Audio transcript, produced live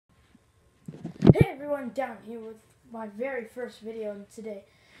everyone, down here with my very first video today.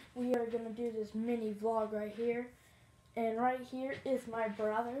 We are going to do this mini vlog right here. And right here is my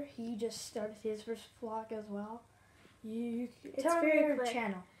brother. He just started his first vlog as well. You tell me your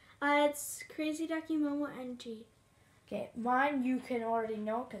channel. It's Crazy Ducky Momo NG. Okay, mine you can already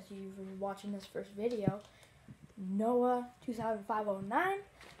know because you've been watching this first video. Noah 200509.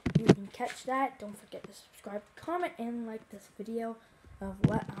 You can catch that. Don't forget to subscribe, comment, and like this video of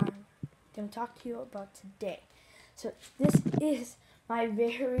what I'm going to talk to you about today. So this is my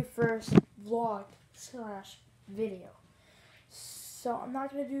very first vlog / video. So I'm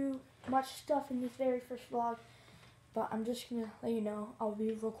not going to do much stuff in this very first vlog, but I'm just going to let you know I'll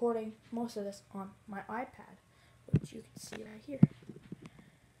be recording most of this on my iPad, which you can see right here.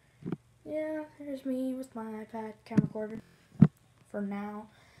 Yeah, there's me with my iPad camcorder for now.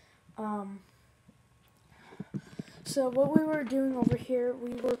 So what we were doing over here,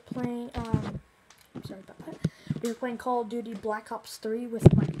 we were playing, sorry about that. We were playing Call of Duty Black Ops 3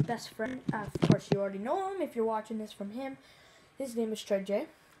 with my best friend. Of course, you already know him if you're watching this from him. His name is Trey J.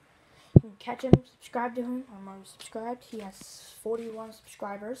 You can catch him, subscribe to him. I'm already subscribed. He has 41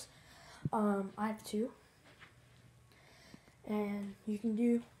 subscribers. I have 2. And you can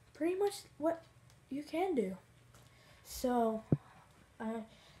do pretty much what you can do. So,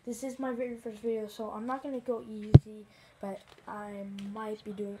 this is my very first video, so I'm not going to go easy, but I might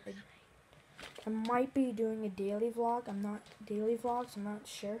be doing a daily vlog. I'm not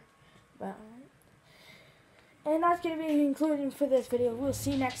sure, but and that's going to be including for this video. We'll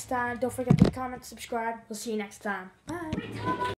see you next time. Don't forget to comment, subscribe. We'll see you next time. Bye.